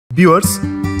Viewers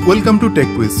welcome to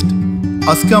টেককুয়েস্ট।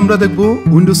 আজকে আমরা দেখব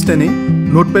উইন্ডোজ 10 এ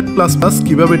নোটপ্যাড প্লাস প্লাস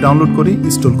কীভাবে ডাউনলোড করে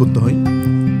ইনস্টল করতে হয়।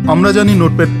 আমরা জানি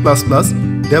notepad plus plus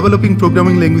developing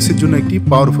programming ল্যাঙ্গুয়েজের জন্য একটি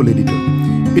পাওয়ারফুল এডিটর।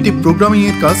 এটি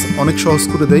প্রোগ্রামিংয়ের কাজ অনেক সহজ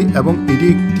করে দেয় এবং এটি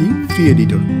একটি ফ্রি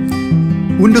এডিটর।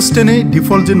 উইন্ডোজ 10 এ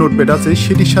ডিফল্ট যে নোটপ্যাড আছে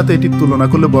সেটির সাথে এটির তুলনা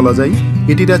করলে বলা যায়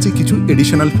এটির আছে কিছু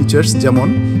এডিশনাল ফিচার্স, যেমন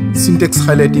সিনট্যাক্স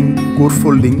হাইলাইটিং, কোড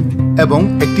ফোল্ডিং এবং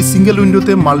একটি সিঙ্গেল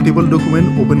উইন্ডোতে মাল্টিপল ডকুমেন্ট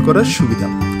ওপেন করার সুবিধা।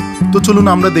 তো চলুন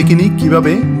আমরা দেখে নিই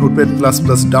কীভাবে নোটপ্যাড প্লাস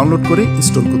প্লাস ডাউনলোড করে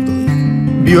ইনস্টল করতে হয়।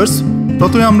 ভিউয়ার্স,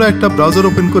 প্রথমে আমরা একটা ব্রাউজার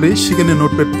ওপেন করে সেখানে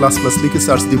নোটপ্যাড প্লাস প্লাস লিখে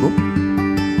সার্চ দিব।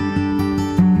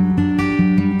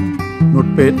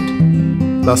 Notepad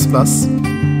plus plus.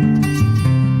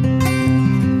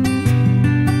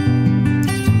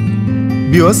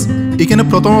 ভিউয়ার্স, এখানে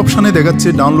প্রথম অপশানে দেখাচ্ছে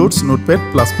ডাউনলোডস নোটপ্যাড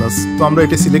প্লাস প্লাস। তো আমরা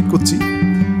এটা সিলেক্ট করছি।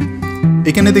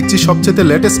 এখানে দেখছি সবচেয়ে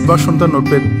লেটেস্ট ভার্সনটা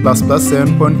নোটপ্যাড প্লাস প্লাস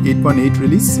 7.8.8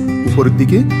 রিলিজ উপরের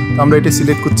দিকে। তো আমরা এটা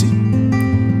সিলেক্ট করছি।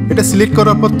 এটা সিলেক্ট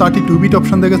করার পর 32 বিট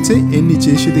অপশান দেখাচ্ছে। এর নিচে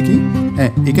এসে দেখি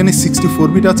এখানে 64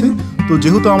 বিট আছে। তো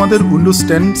যেহেতু আমাদের উইন্ডোজ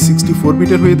 10 64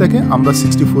 বিটের হয়ে থাকে, আমরা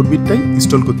 64 বিটটাই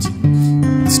ইনস্টল করছি।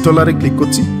 ইনস্টলারে ক্লিক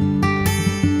করছি।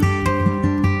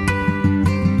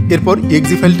 এরপর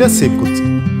এক্সি ফাইলটা সেভ করছি।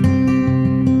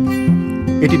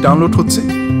 এটি ডাউনলোড হচ্ছে।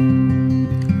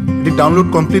 এটি ডাউনলোড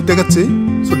কমপ্লিট দেখাচ্ছে।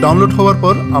 সো ডাউনলোড হওয়ার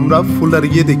পর আমরা ফোল্ডারে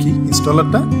গিয়ে দেখি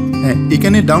ইনস্টলারটা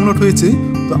এখানে ডাউনলোড হয়েছে।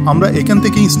 তো আমরা এখান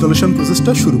থেকে ইনস্টলেশন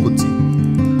প্রসেসটা শুরু করছি।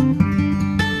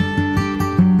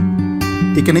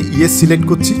 এখানে ইয়েস সিলেক্ট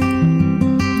করছি,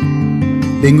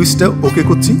 ল্যাঙ্গুয়েজটা ওকে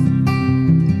করছি,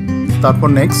 তারপর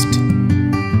নেক্সট,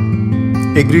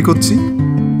 এগ্রি করছি।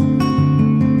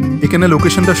 এখানে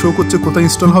লোকেশনটা শো করছে কোথায়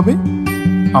ইনস্টল হবে,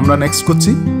 আমরা নেক্সট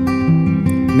করছি,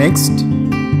 next,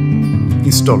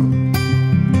 install.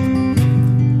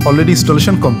 Already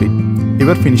installation complete.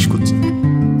 এবার ফিনিশ করছি।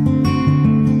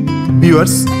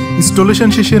 ভিউয়ার্স, ইনস্টলেশন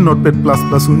শেষে notepad plus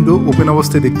plus window open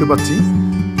অবস্থায় দেখতে পাচ্ছি।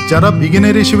 যারা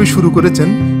বিগিনার হিসেবে শুরু করেছেন,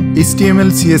 HTML,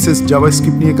 CSS,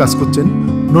 জাভাস্ক্রিপ্ট নিয়ে কাজ করছেন,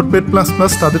 নোটপ্যাড প্লাস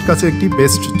প্লাস তাদের কাছে একটি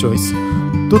বেস্ট চয়েস।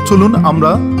 তো চলুন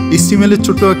আমরা HTML এর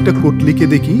ছোট একটা কোড লিখে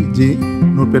দেখি যে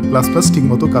নোটপ্যাড প্লাস প্লাস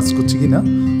ঠিকমতো কাজ করছে কিনা।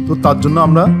 তো তার জন্য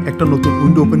আমরা একটা নতুন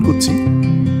উইন্ডো ওপেন করছি।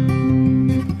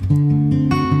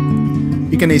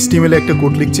 এখানে HTML এ একটা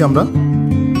কোড লিখছি আমরা।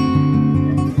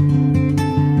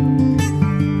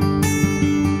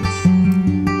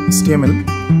 HTML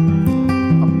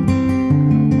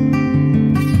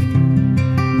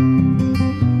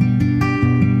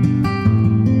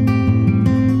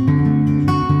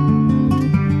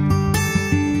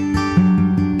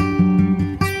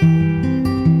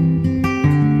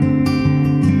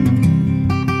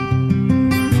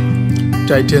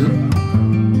টাইটেল,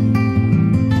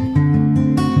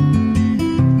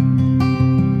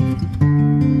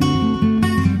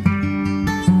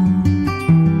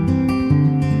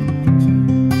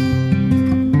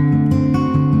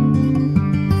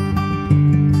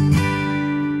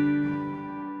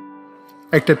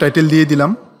 একটা টাইটেল দিয়ে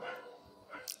দিলাম।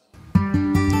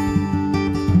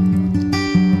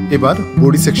 এবার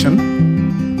body section,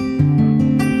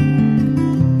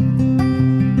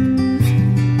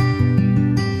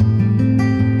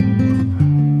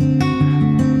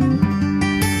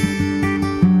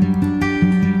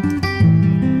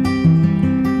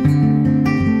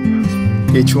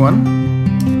 H1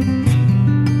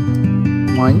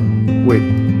 my web।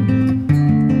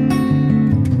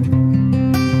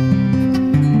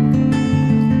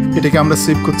 এটাকে আমরা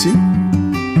সেভ করছি।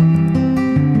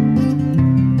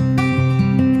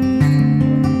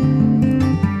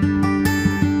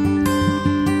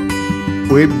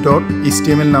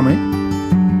 web.html নামে।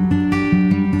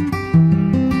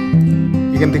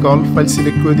 এখান থেকে অল ফাইল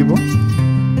সিলেক্ট করে দিব।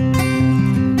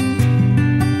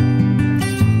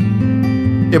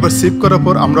 এবার সেভ করার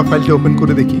পর আমরা ফাইলটা ওপেন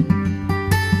করে দেখি।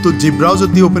 তো যে ব্রাউজার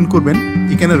দিয়ে ওপেন করবেন,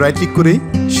 এখানে রাইট ক্লিক করে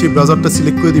সেই ব্রাউজারটা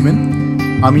সিলেক্ট করে দিবেন।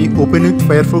 আমি ওপেন উইথ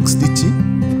ফায়ারফক্স দিচ্ছি।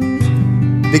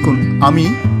 দেখুন, আমি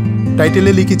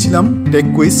টাইটেলে লিখেছিলাম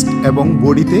টেককুয়েস্ট এবং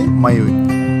বডিতে মাই ওয়েব।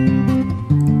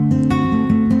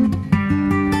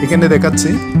 এখানে দেখাচ্ছে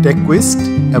টেককুয়েস্ট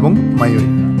এবং মাই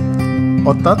ওয়েব,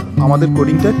 অর্থাৎ আমাদের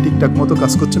কোডিংটা ঠিকঠাক মতো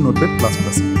কাজ করছে নোটপ্যাড প্লাস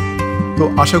প্লাস। তো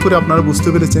আশা করি আপনারা বুঝতে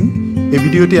পেরেছেন। এই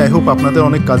ভিডিওটি আই হোপ আপনাদের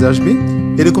অনেক কাজে আসবে।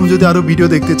 এরকম যদি আরও ভিডিও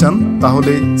দেখতে চান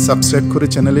তাহলে সাবস্ক্রাইব করে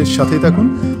চ্যানেলের সাথেই থাকুন।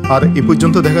 আর এ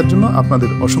পর্যন্ত দেখার জন্য আপনাদের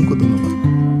অসংখ্য ধন্যবাদ।